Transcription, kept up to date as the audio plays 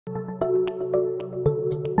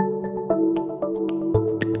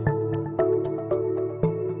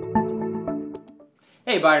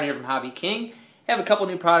Hey, Byron here from HobbyKing. I have a couple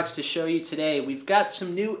new products to show you today. We've got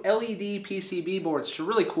some new LED PCB boards, which are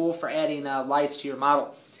really cool for adding lights to your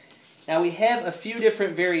model. Now we have a few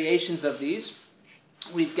different variations of these.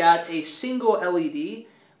 We've got a single LED,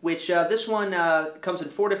 which this one comes in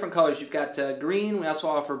 4 different colors. You've got green, we also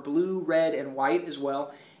offer blue, red, and white as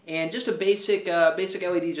well. And just a basic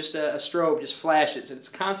LED, just a strobe, just flashes. It's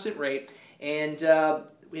constant rate. And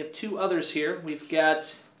we have 2 others here. We've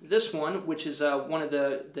got this one, which is one of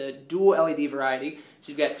the dual LED variety.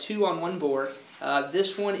 So you've got 2 on one board.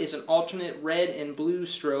 This one is an alternate red and blue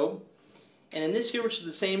strobe. And in this here, which is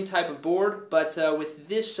the same type of board, but with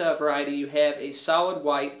this variety, you have a solid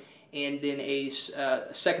white and then a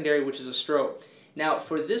secondary, which is a strobe. Now,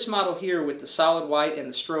 for this model here with the solid white and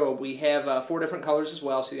the strobe, we have 4 different colors as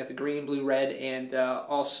well. So you got the green, blue, red, and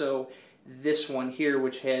also this one here,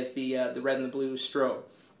 which has the red and the blue strobe.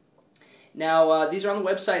 Now, these are on the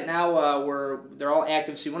website now. They're all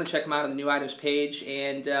active, so you want to check them out on the new items page.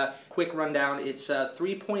 And quick rundown, it's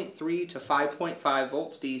 3.3 to 5.5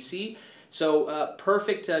 volts DC. So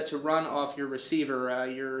perfect to run off your receiver,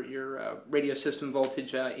 your radio system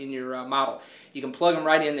voltage in your model. You can plug them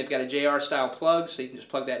right in. They've got a JR style plug, so you can just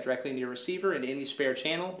plug that directly into your receiver, into any spare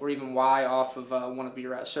channel, or even Y off of one of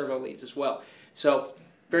your servo leads as well. So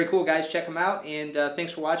very cool, guys. Check them out, and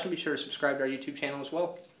thanks for watching. Be sure to subscribe to our YouTube channel as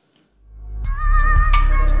well.